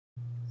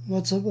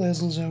What's up,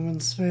 ladies and gentlemen,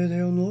 Spade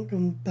here, and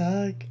welcome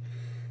back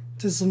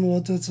to some more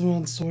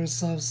Digimon story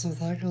stuff with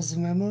Hackers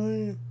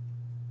Memory.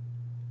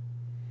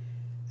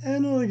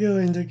 And we're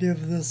going to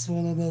give this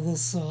one another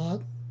shot.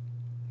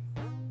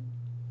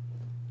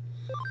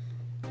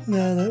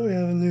 Now that we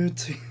have a new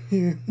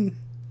team.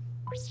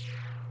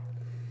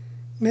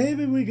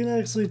 Maybe we can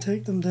actually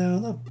take them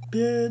down a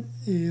bit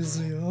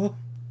easier.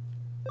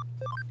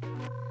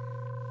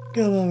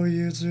 Come on,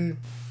 Yuji.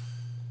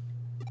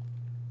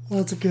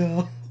 Let's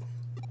go.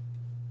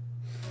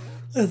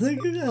 I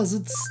think as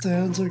it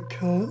stands, we're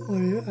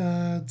currently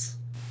at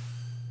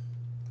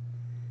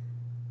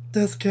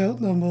death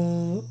count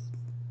number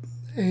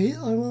 8,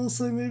 I want to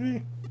say,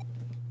 maybe?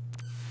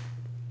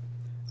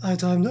 I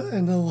timed it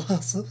in the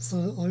last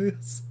episode at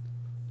least.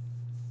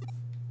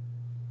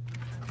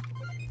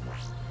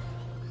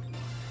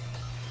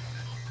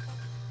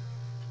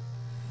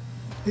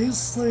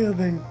 These three have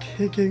been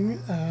kicking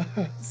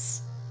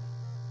ass.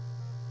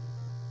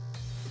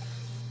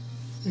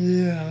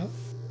 Yeah.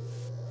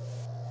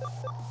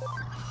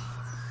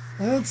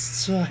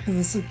 Let's try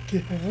this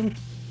again.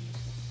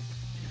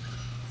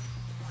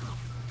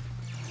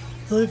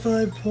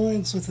 35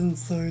 points within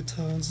 30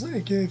 turns,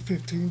 aka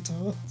 15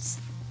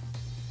 turns.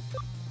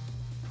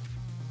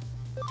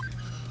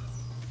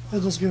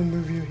 I'm just gonna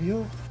move you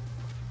here.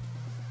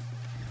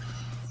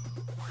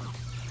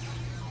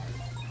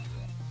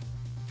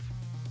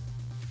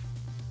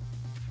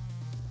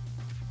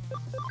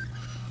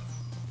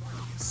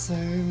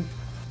 Same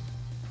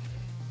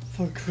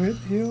for crit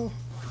here.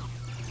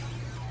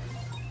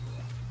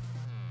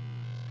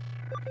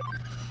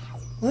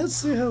 Let's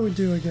see how we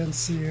do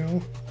against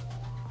you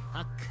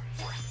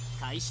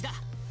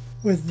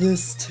with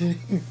this team.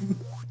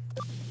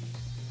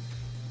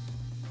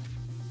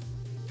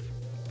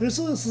 Pretty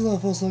sure this is our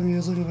first time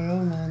using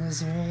Digimon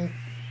as well.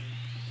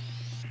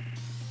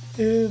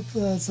 If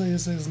that's how you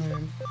say his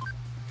name.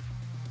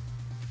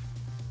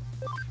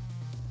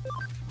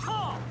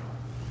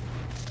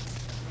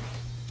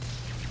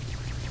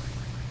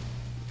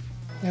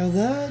 Now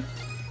that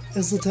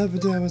is the type of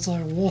damage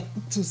I want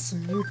to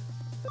see.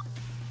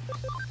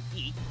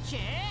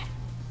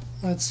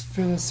 Let's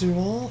finish you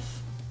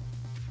off.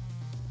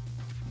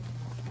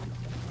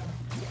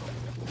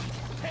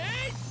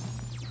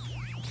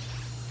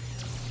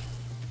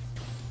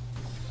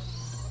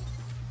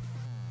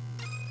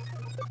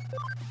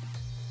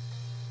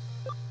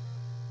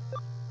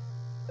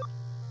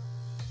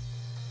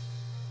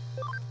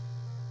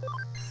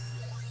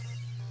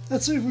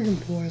 Let's see if we can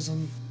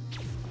poison.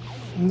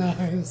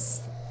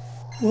 Nice.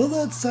 Will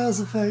that status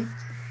effect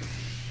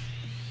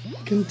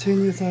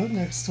continue throughout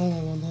next turn,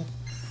 I wonder?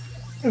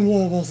 And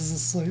one of us is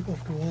asleep,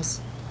 of course.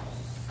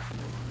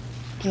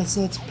 Guess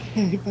that's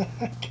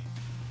payback.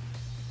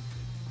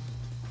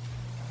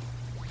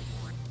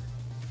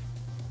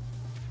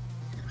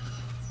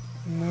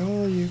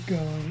 No, you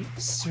going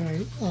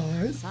straight.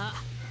 Alright.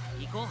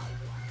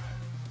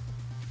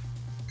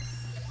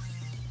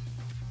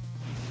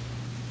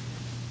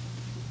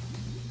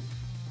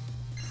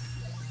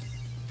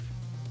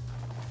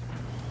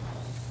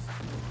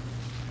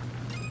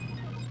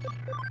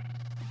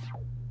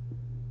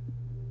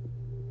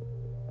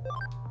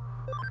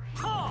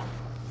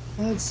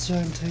 Let's try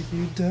and take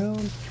you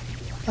down.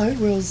 I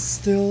will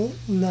still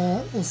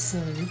not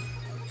asleep.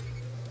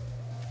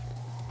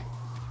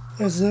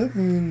 As that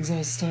means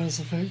our status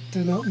effect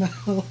did not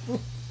matter.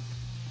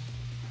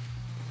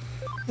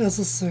 That's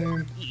the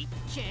same.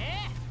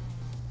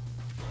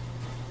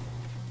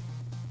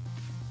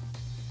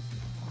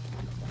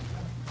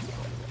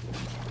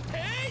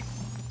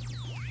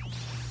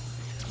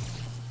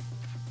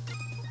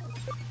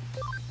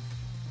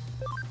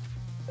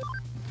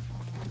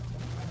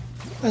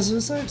 As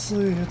this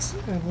actually hits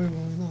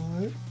everyone,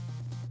 alright.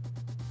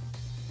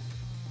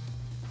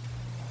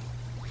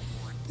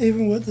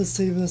 Even with this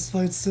team, this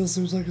fight still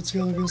seems like it's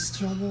gonna be a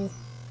struggle.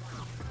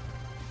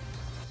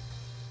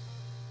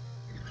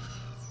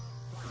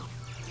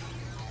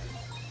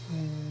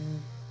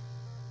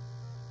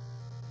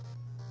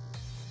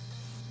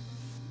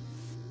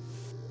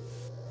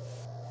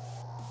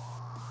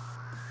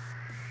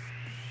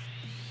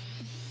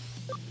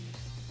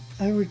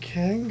 And we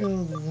can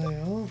go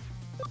there.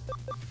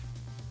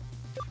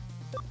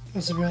 I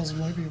suppose it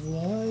might be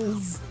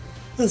wise.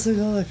 That's you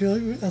know, I feel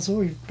like that's what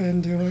we've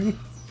been doing.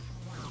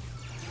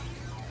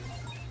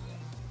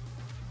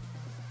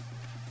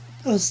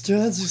 Our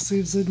strategy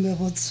seems to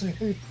never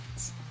change.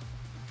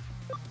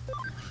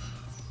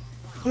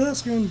 We're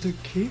just going to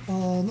keep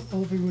on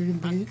hoping we can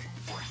beat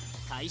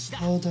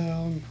her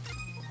down.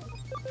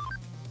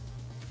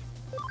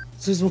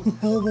 She's one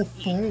hell of a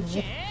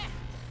fighter.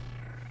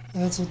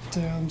 That's a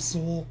damn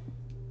soul.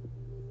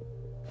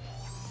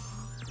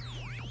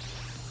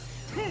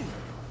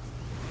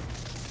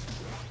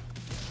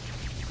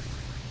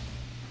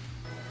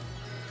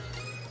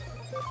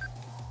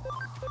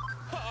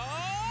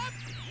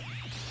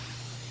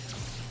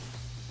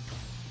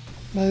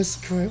 Nice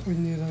crit, we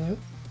needed it.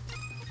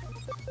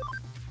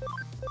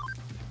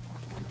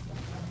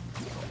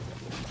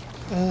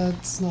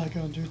 It's not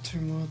gonna do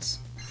too much.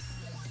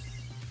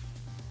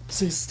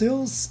 She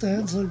still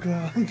stands her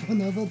ground for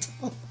another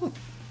time.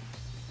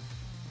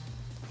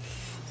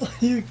 Are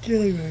you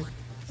kidding me?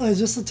 Oh,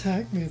 just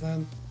attack me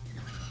then.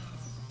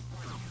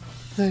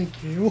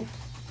 Thank you.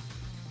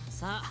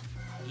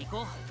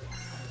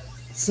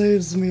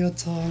 Saves me a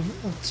ton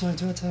of trying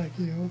to attack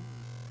you.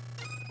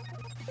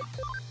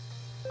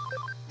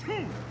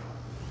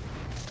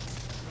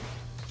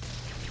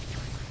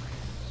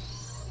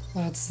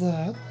 That's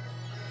that.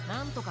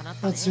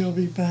 But you'll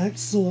be back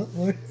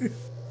shortly.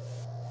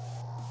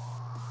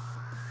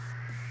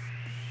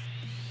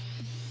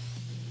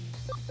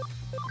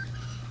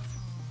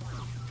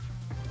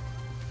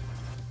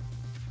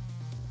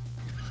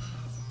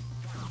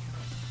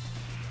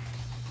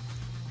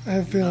 I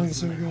have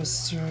feelings it goes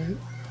straight.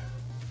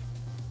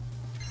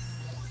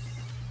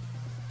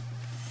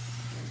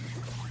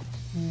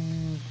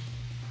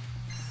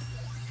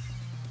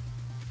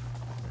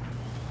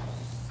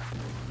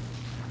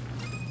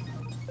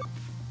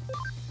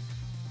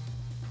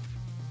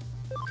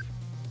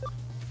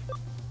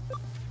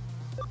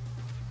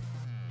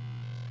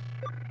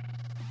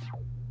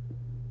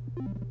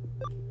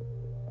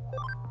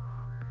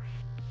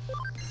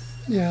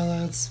 Yeah,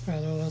 that's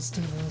better. Let's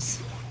do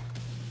this.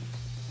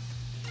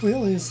 We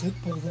at least hit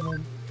both of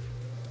them.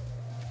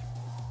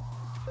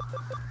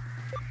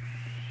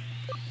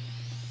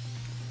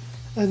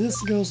 And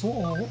this goes for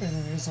all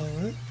enemies,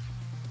 alright?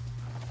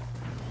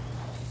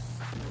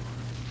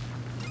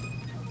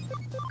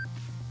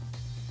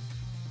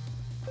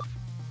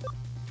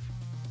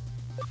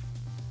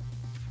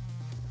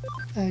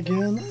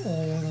 Again,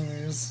 all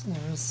enemies.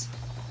 Nice.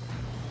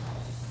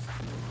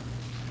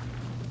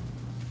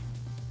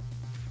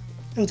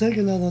 It'll take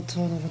another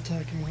ton of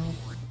attacking help.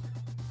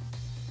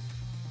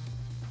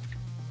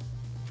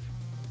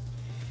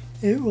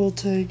 It will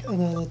take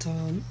another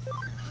ton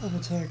of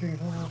attacking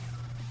help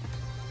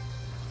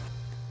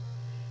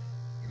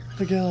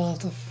to get off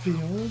the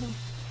field.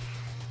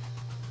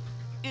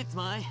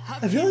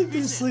 I feel like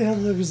these three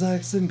have the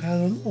exact same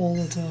pattern all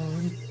the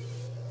time.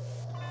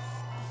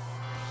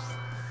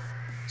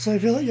 So I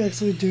feel like you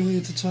actually do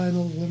need to try and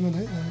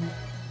eliminate them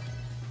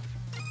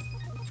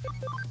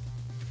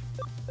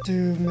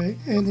to make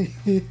any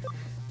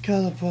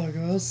kind of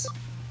progress.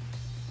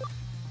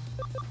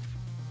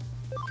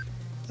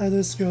 And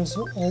this goes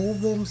for all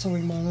of them, so we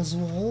might as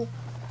well.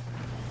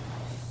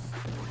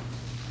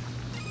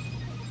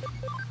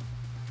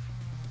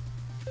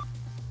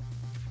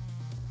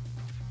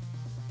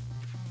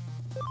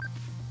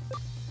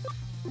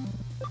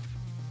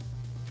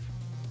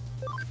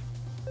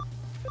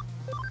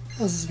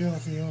 Let's just go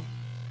with you.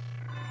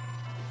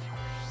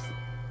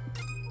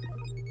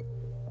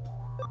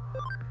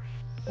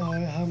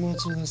 Alright, how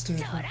much will this do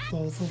for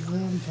both of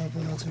them?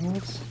 Probably not too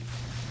much.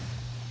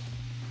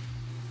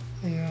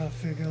 Yeah,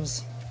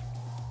 figures.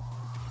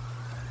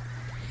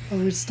 Oh,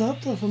 we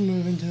stopped her from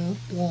moving to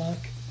block.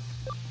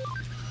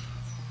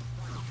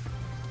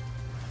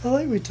 I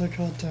think we took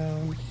her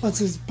down. What's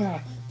his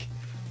back?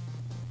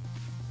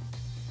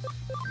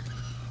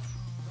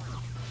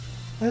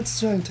 Let's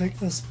try and take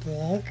this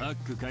block.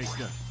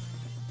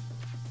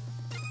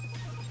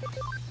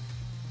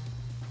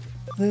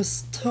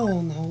 This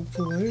turn,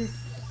 hopefully.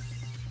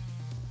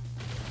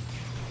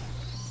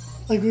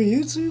 Like, we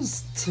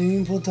use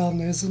team for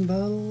domination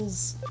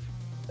battles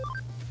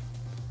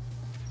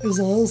is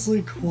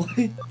honestly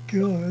quite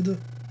good.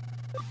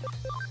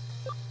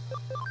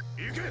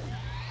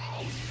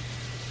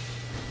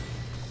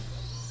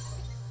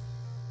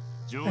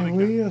 And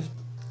we have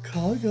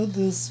conquered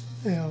this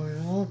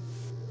area.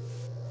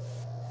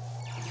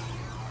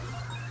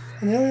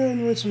 An area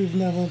in which we've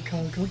never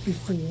conquered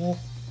before.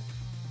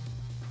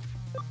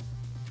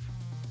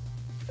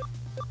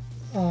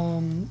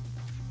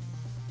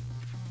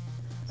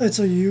 And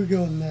so you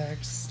go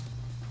next.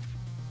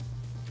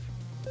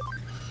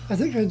 I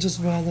think I'd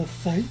just rather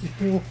fight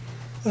you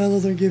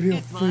rather than give you a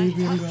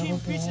freebie and grab a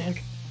block.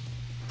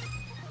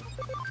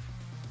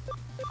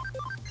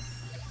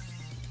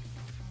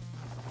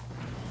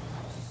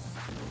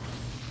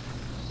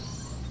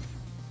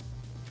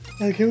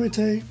 Hey, can we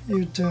take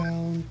you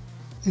down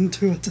in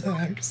 2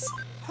 attacks?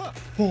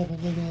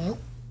 Probably not.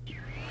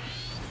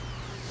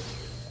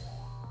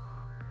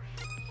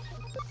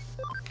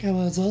 Come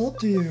on, it's all up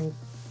to you.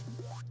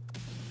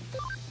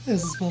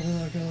 This is probably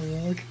not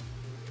gonna work.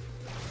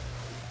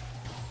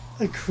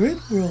 A crit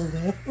roll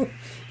though.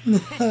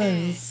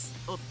 Nice.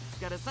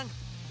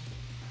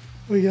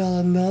 We got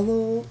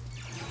another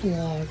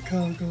block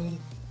conquered.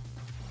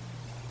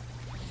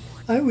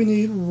 Alright, we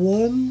need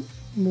one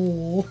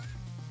more.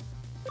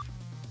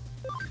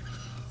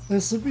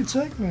 This would be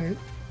checkmate.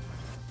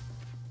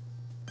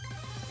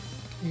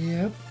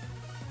 Yep.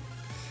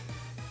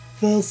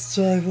 First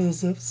try for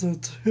this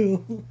episode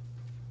too.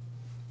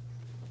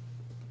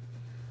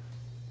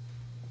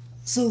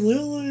 So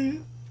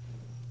literally,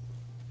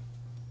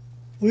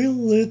 we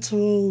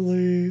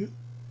literally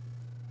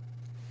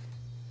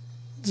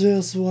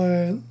just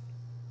went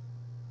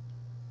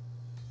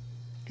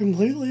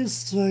completely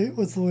straight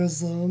with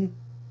wisdom,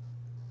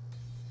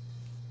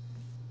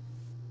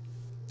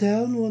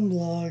 down 1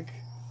 block,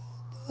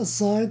 a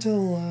side to the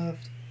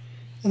left,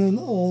 and then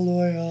all the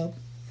way up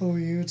for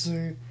you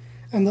two,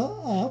 and the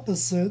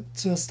opposite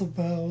just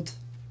about.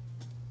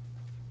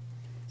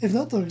 If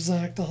not the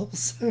exact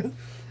opposite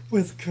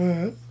with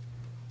Kurt.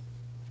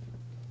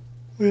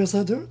 We just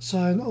had to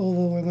try and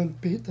overwhelm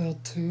and beat their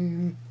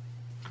team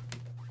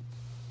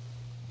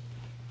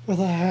with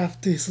a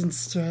half-decent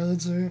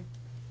strategy.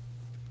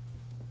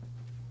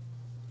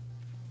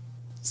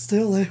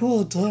 Still, they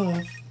were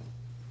tough.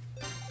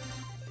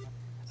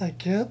 I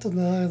can't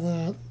deny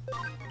that.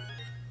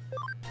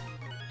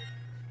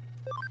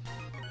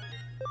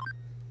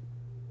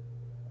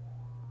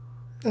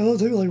 It'll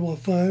take like, what,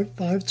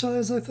 five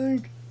tries, I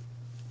think?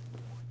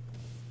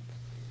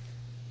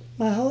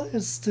 My heart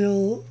is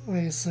still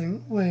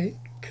racing. Wait,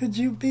 could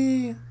you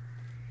be...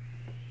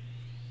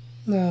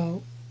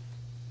 No.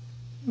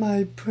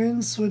 My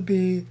prince would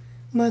be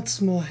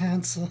much more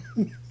handsome.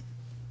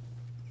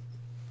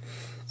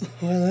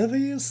 Whatever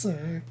you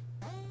say.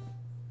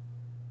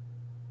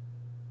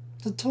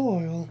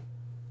 Tutorial.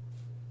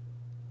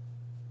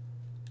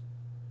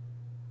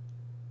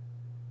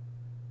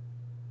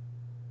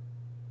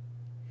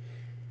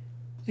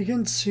 You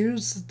can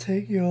choose to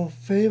take your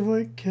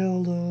favorite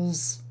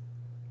killers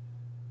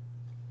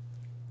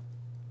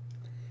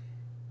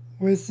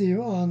with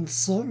you on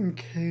certain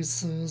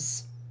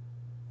cases.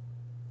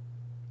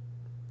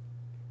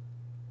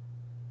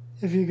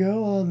 If you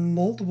go on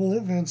multiple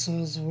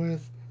adventures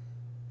with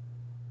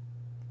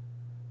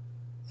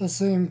the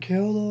same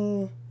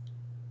killer,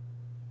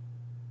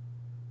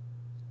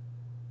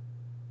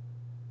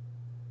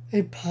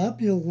 a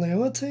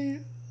popularity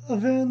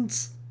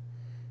event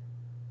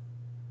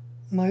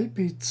might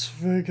be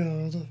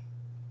triggered.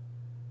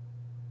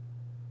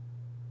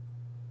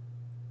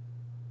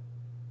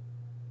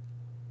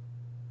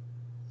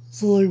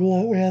 So like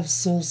what, we have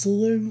social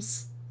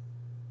links?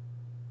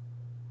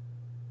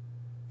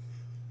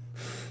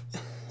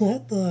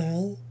 What the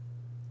hell?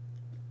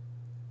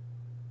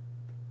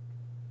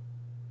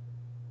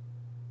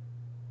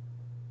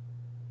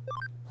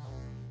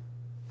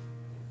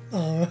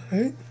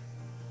 Alright.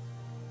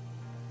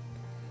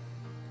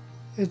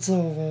 It's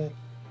over.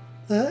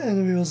 That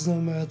enemy was no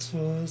match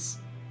for us.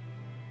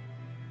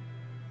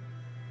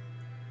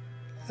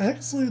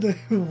 Actually, they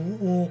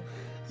were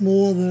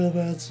more than a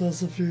match for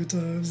us a few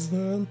times,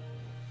 man.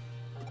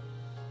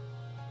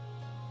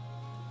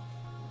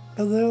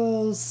 But there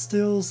are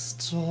still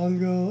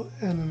stronger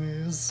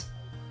enemies.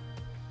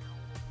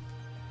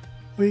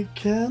 We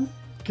can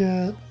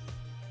get...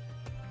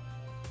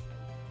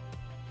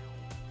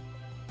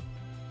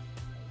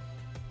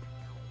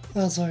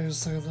 That's how you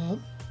say that.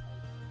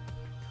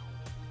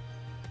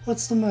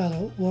 What's the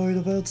matter? Worried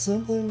about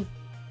something?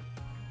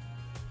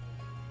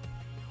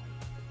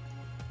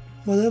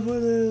 Whatever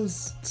it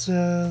is,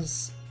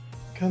 just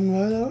come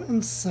right out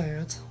and say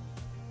it.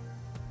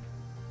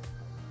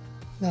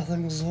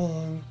 Nothing's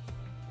wrong.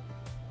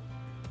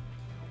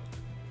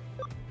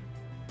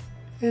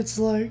 It's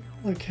like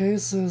the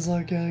cases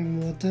are getting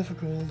more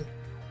difficult.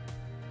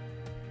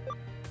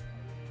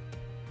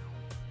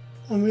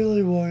 I'm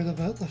really worried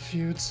about the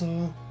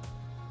future.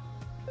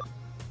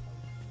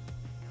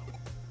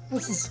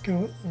 Let's just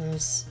go with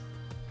this.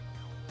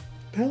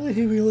 Apparently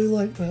he really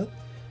liked that.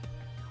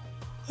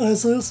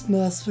 So this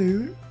must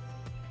be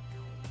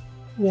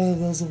one of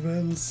those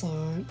events,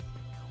 alright.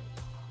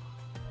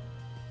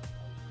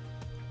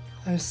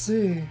 I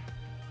see.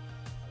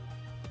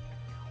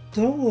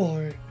 Don't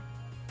worry.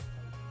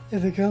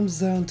 If it comes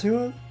down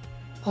to it,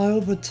 I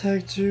will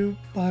protect you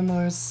by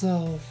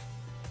myself,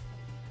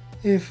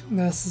 if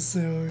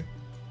necessary.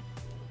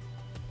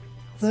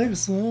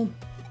 Thanks, man.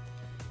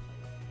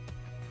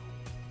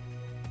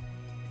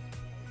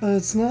 But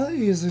it's not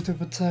easy to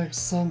protect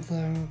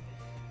something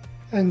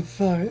and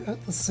fight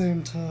at the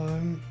same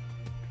time.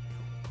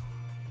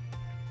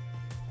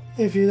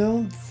 If you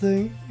don't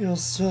think you're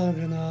strong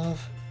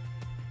enough,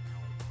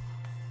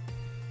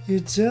 you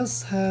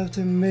just have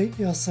to make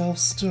yourself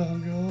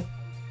stronger.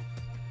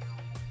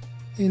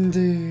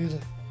 Indeed.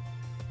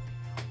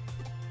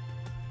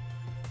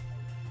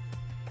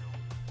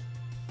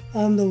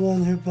 I'm the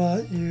one who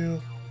brought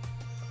you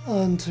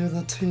onto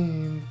the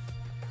team.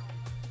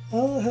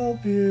 I'll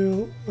help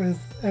you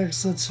with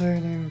extra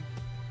training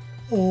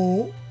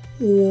or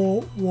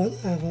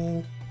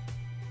whatever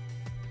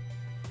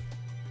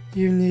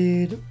you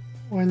need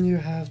when you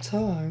have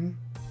time.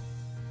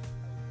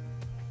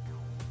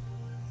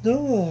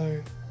 Don't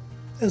worry,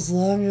 as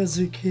long as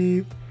you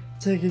keep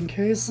taking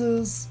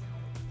cases,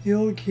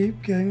 you'll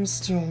keep getting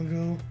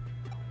stronger.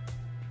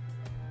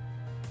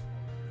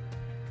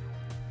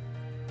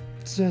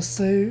 Just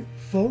stay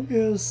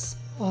focused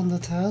on the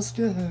task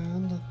at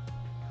hand.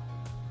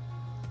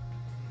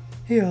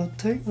 Here,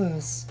 take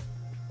this.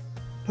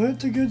 Put it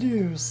to good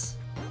use.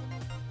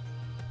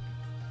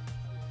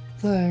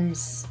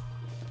 Thanks.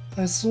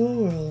 I sure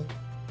will.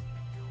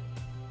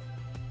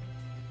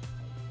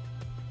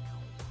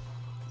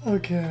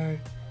 Okay.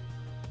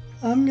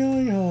 I'm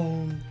going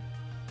home.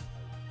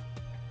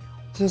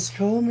 Just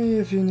call me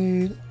if you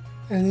need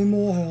any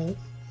more help.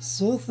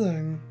 Sure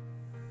thing.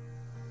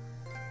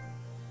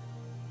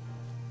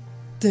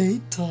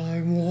 Date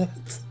time,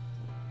 what?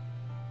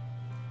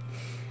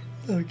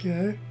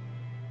 Okay.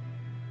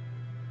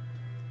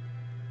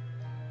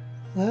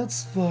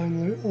 That's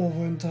finally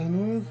over and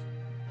done with.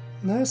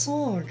 Nice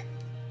log.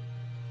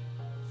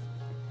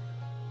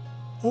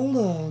 Hold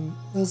on,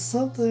 there's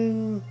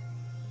something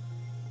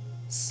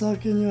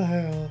stuck in your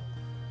hair.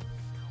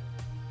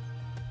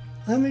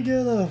 Let me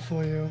get it out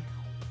for you.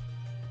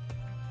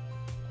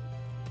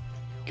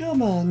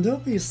 Come on,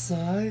 don't be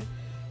shy.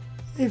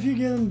 If you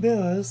get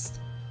embarrassed,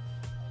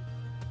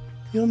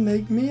 you'll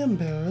make me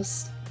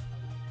embarrassed.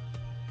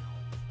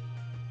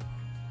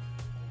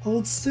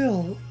 Hold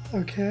still,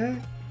 okay?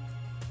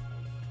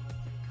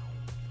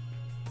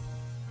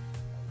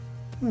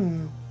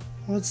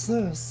 What's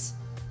this?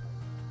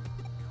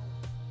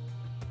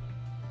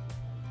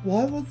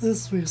 Why would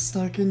this be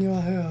stuck in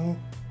your hair?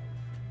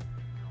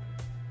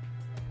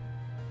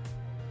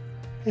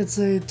 It's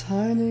a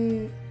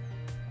tiny...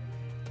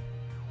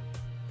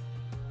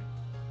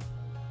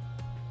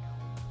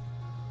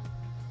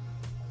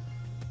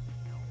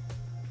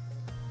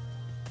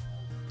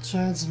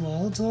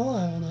 Transmonitor?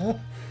 I don't know.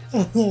 I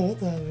don't know what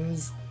that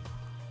is.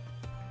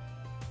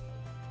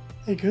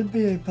 It could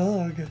be a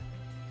bug.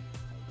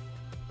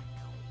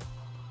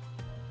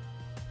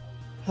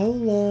 How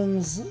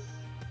long's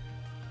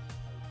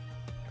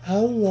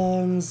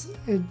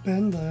it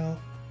been there?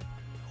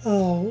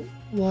 Oh,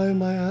 why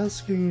am I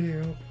asking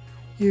you?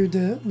 You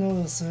didn't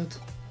notice it.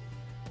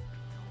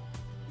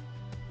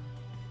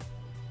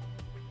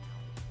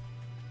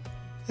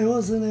 It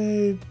was in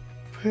a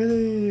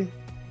pretty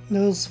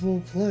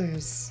noticeable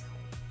place.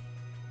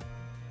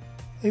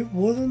 It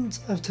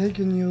wouldn't have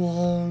taken you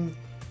long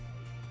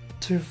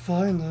to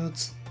find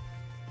it.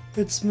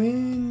 It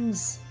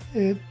means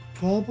it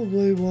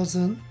probably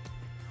wasn't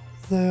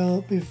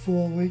there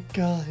before we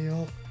got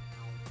here.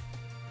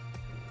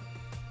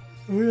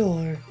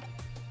 Really?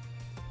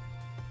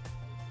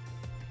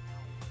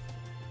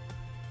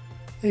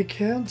 It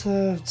can't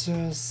have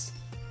just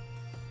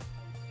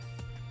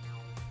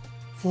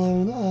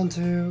flown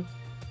onto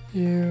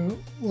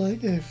you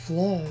like a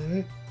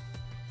fly.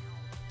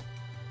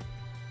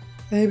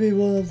 Maybe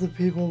one of the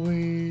people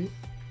we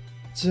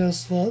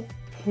just thought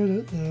put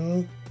it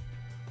there.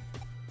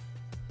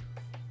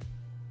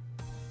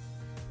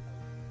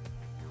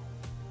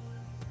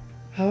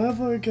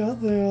 However it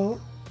got there,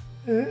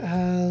 it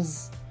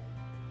has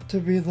to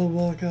be the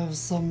work of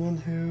someone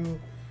who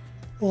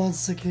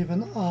wants to keep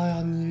an eye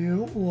on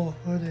you or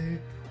Hoodie.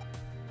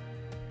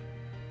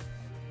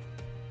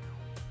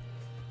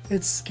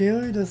 It's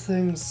scary to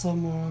think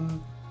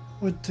someone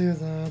would do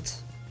that.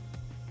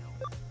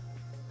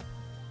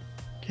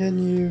 Can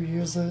you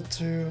use it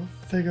to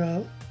figure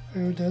out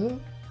who did it?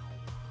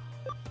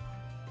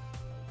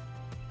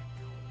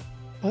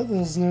 But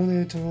there's no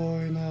need to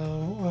worry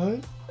now,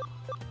 right?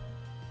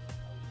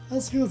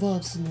 Let's go with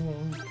option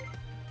 1.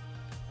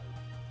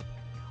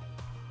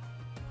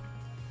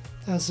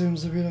 That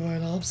seems to be the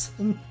right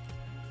option.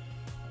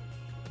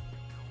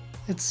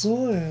 It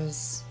so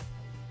is.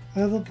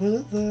 Whoever put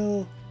it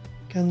there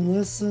can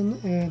listen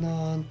in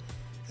on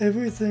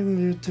everything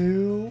you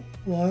do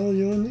while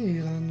you're in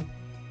Eden.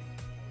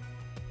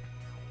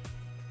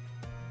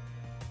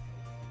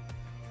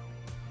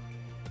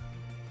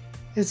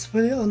 It's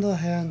pretty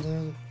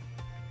underhanded.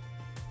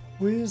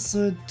 We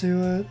should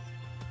do it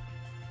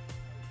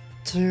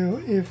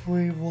too if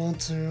we want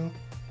to.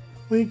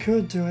 We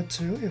could do it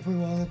too if we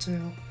wanted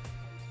to,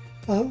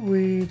 but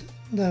we'd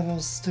never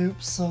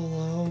stoop so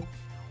low.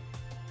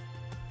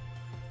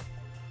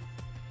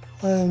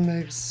 I'll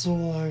make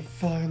sure I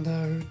find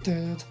out who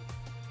did it.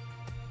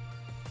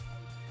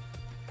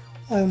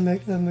 I'll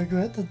make them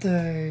regret the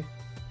day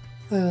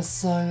they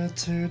decided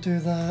to do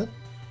that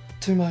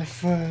to my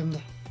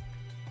friend.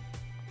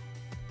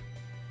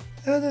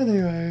 At any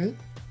rate,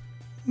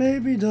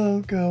 maybe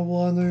don't go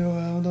wandering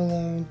around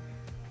alone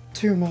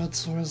too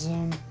much,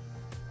 Wisdom.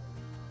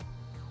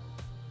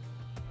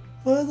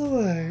 By the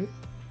way,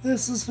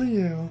 this is for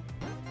you.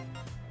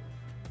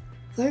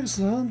 Thanks,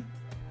 man.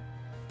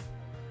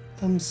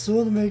 I'm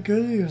sure to make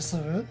good use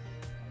of it.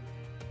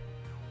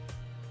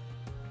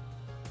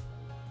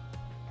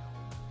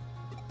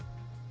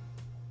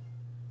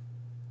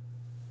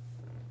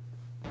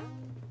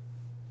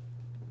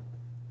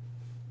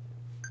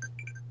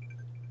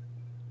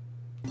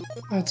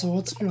 Alright, so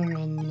what's going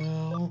on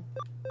now?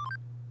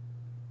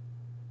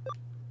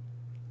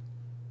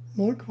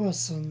 More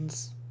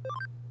questions.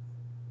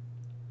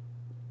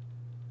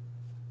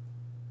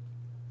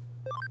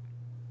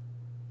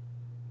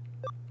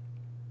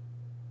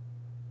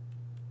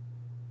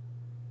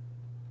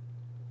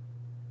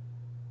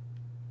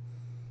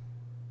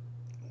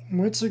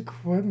 Which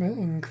equipment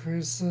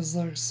increases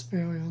their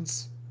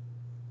experience?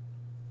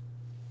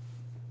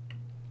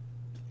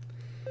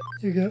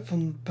 You get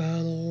from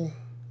battle.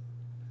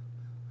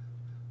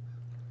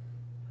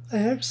 I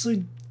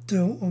actually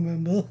don't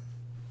remember.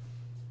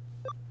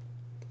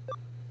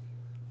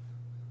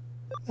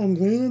 I'm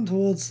leaning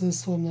towards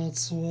this one, not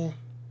sure.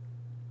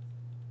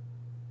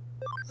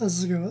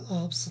 Let's go with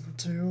option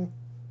 2.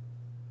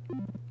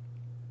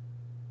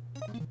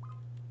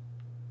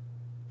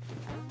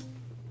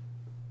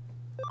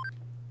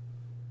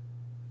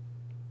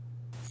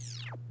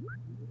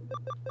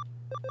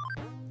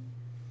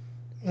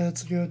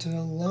 Let's go to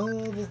the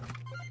lab.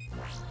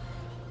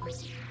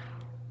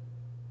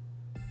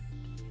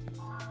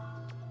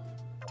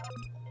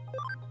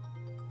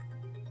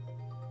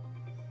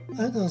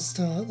 I don't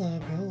start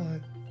that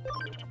apparently.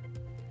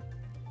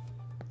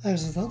 I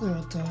actually thought they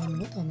were done,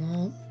 but they're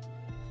not.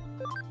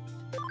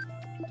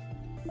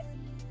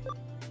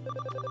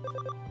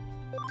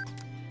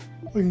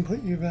 We can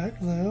put you back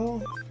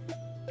there.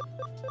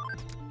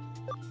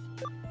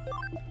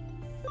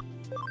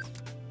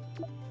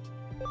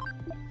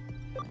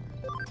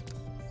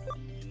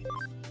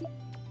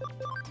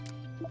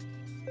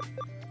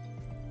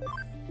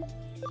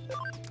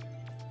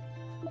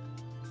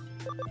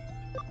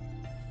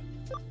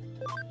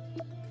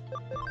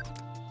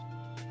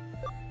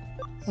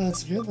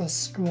 Let's get the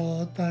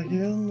squad back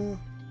in.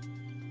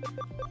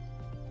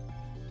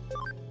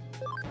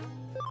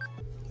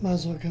 Might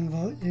as well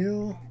convert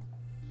you.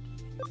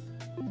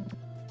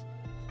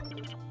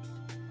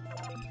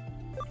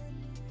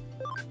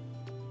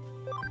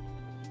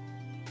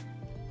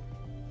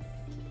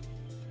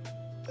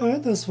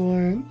 At this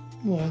point,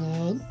 why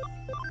not?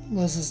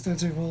 Unless it's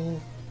Digimon.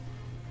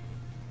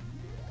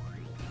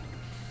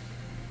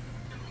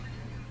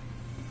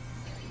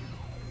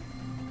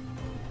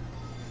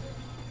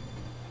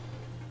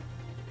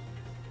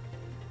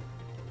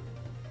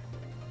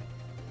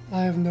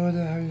 I have no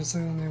idea how you say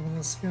the name of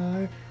this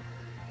guy.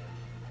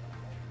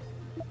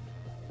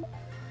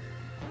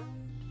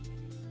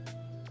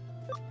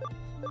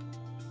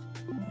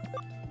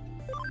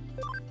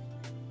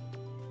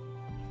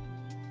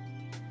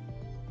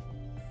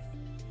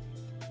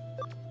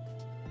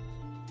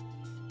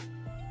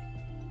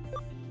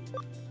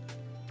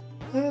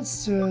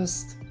 Let's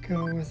just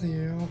go with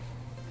you.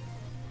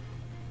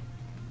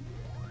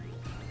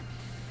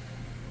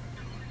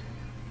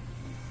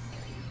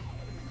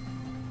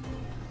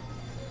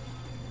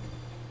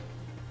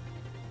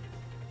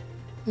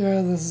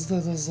 Yeah, this is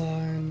the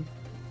design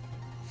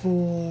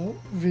for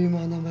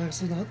Vmon. I'm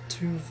actually not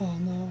too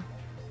fond of.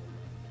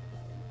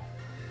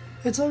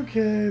 It's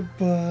okay,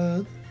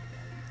 but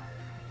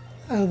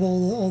out of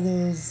all the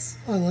others,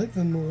 I like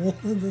them more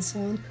than this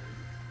one.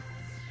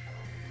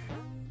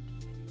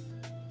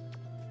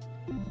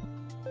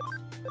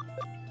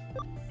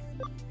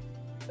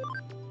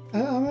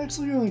 I'm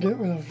actually gonna get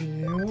rid of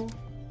you.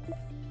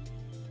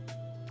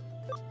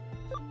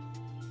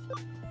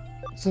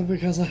 So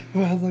because I'd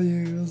rather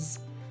use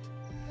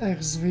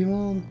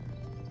XVmon,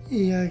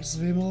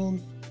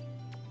 EXVmon,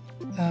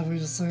 however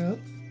you say it.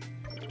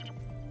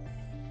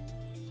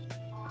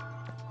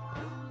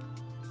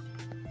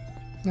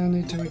 No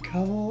need to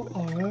recover,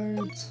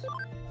 alright.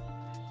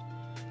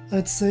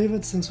 Let's save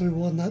it since we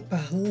won that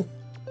battle.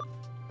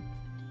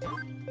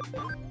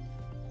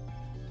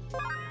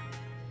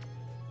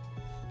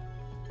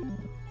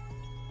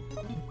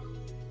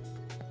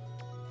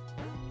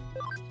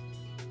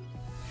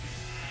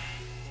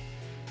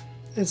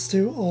 It's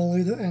too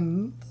early to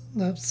end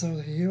the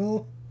episode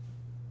here.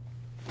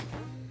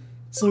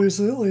 So we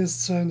should at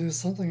least try and do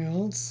something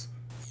else.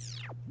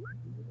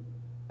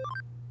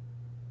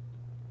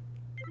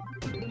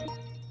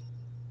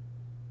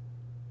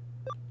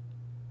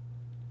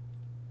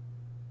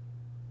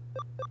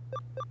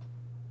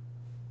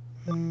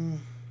 I'm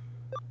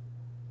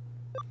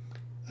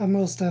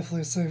most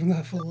definitely saving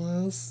that for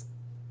last.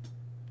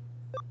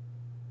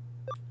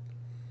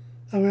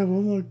 And we have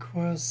one more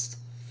quest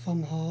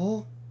from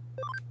her.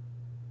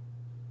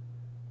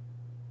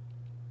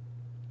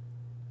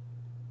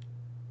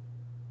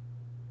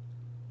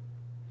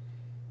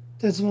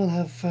 Digimon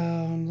have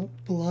found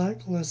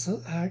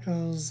blacklisted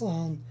hackers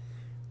on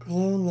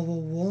clone level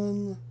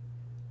 1.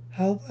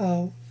 Help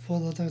out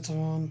for the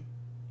Digimon.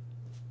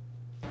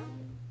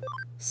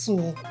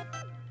 So.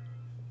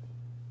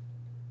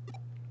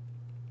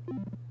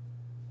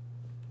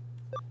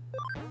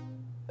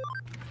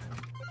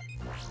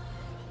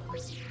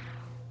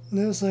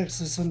 This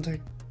actually shouldn't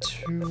take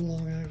too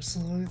long,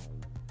 actually.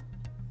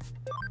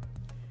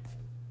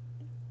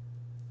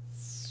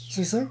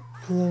 She said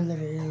clone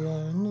level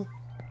 1.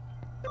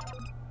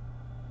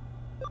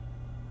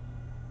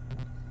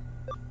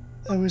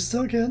 And we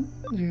still can't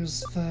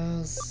use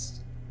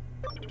fast.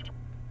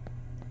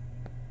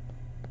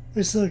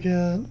 We still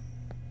can't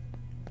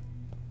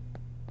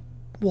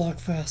walk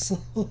fast.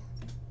 Oh,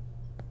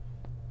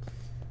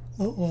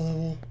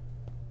 whatever.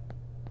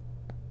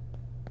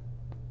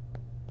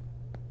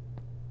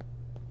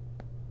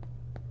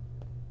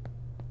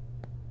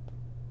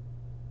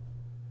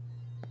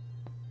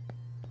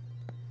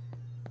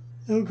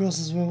 It goes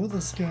as well with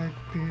this guy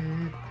be.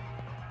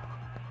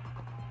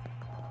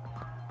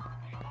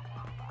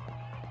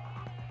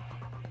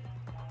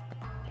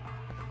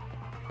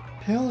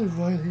 Apparently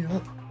right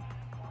here.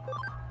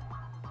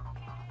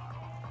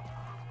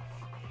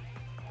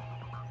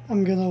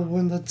 I'm gonna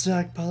win the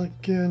jackpot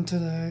again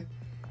today.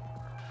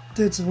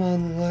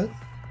 Digimon let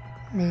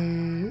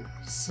me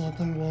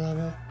something,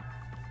 whatever.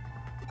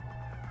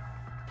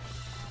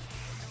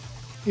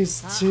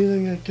 He's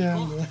cheating at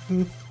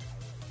gambling.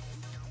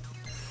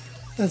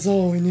 That's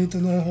all we need to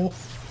know.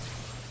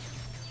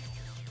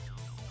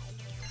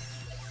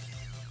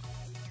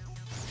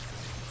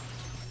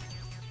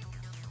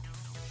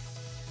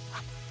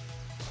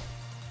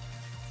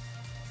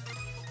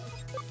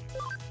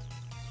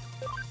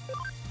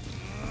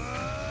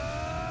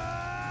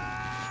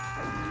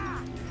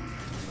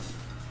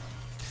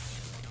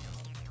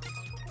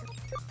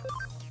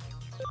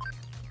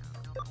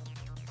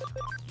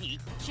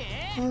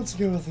 Let's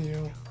go with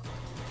you.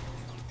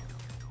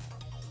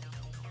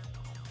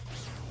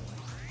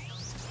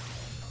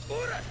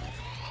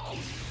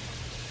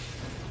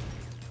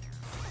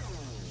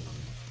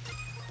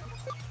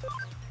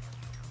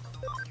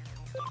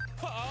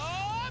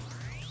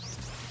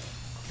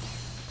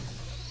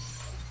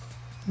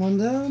 One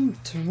down,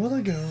 two more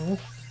to go.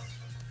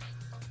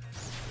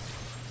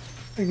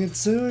 And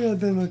considering I've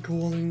been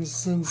recording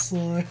since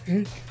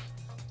like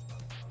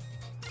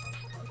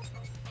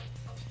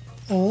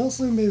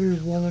honestly maybe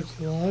 1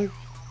 o'clock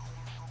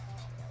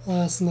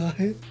last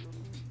night,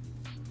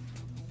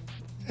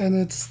 and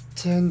it's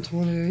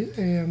 10:28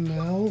 a.m.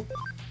 now,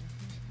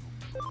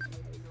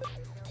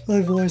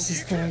 my voice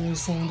is finally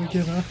starting to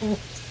get out.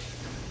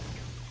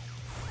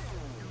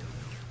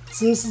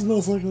 So this is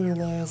most likely the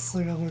last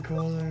thing I'm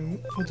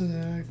recording for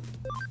today.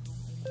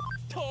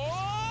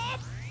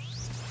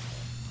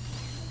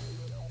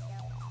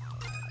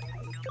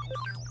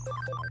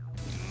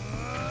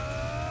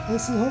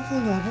 This is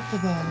hopefully not up the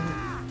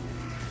bottom.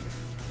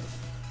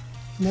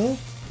 Nope.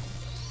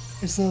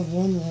 I still have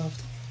one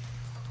left.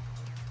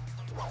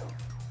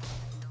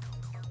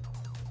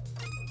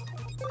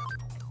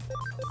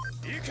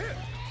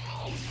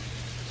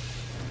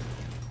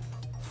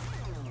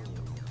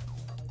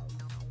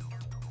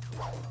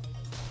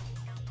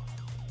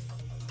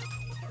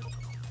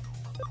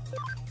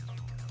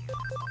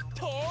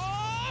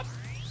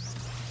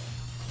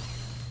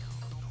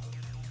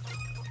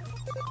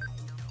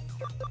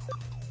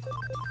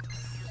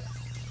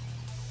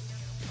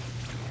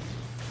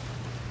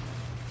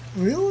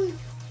 Really?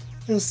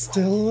 You're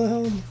still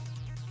around?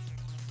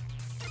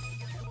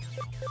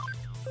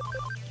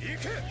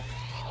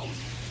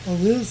 Well,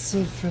 this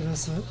should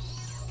finish it.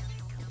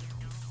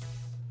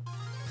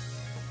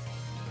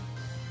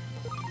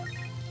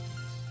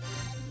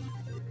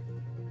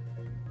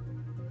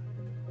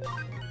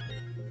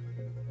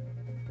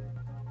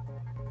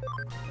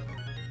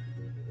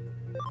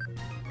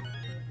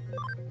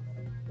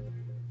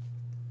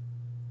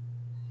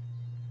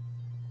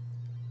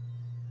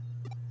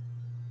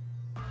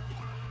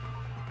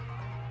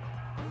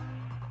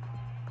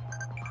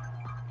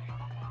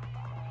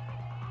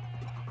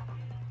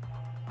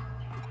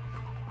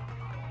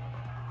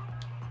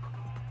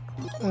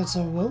 Alright,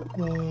 so what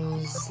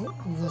was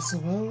this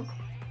about?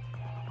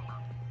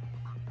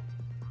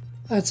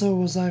 Alright, so it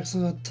was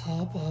actually the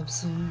top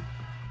option.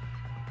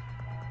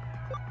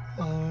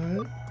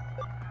 Alright.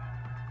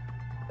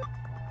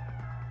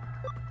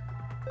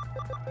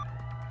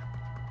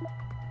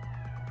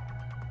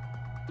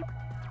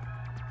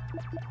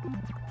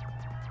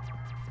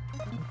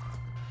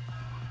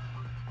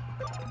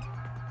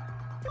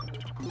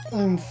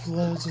 I'm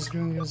flat just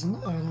gonna use an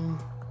item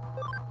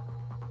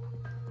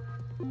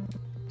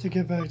to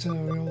get back to the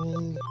real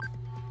world.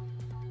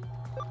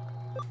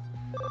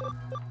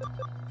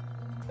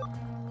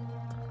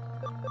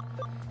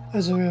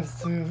 As we have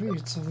 3 of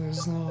each of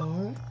these now,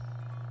 right?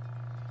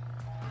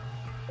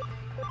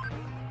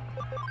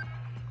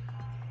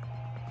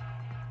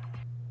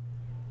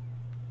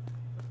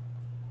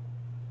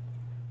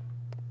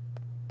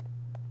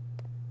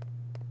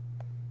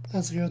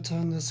 Let's go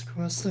turn this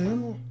quest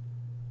in.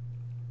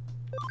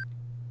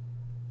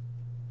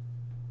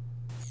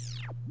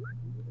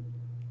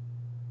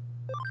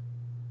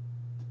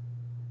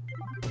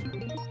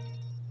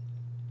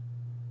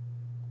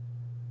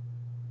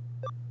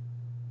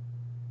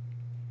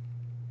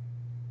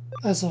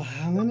 So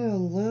how many are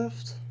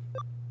left?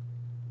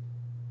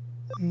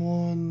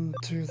 1,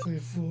 2, 3,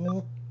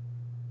 4.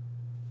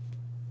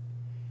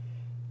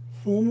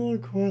 4 more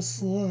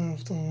quests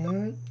left,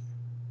 alright.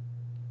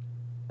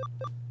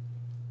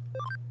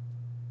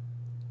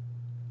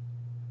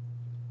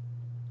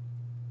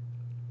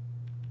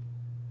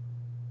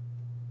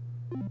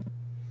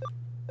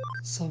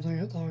 Something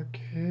at the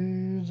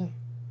arcade.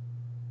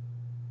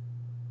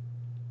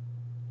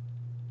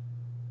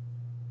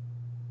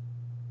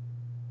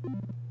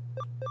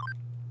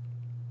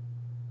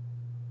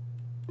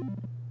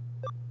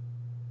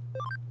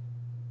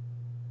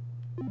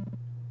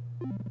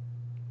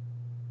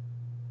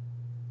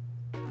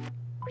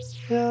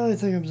 Yeah, I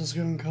think I'm just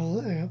gonna call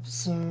it an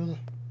episode.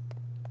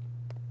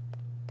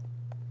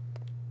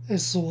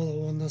 It's sort of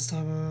one this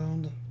time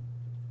around.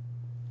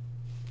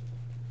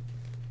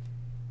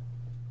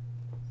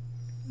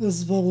 This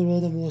is probably one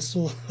of the more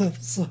solo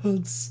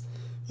episodes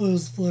of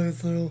this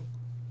playthrough.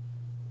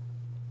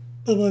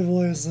 But my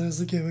voice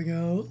is giving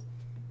out.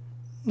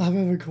 I've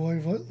been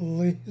recording for at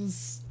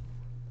least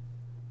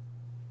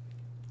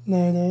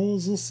 9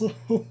 hours or so.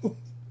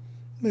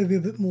 Maybe a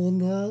bit more than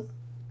that.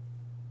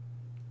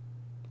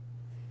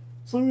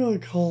 So I'm gonna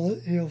call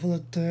it here for the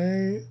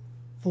day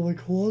for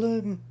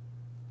recording.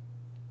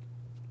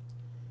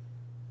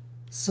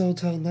 So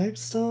till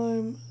next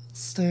time,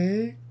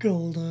 stay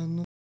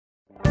golden.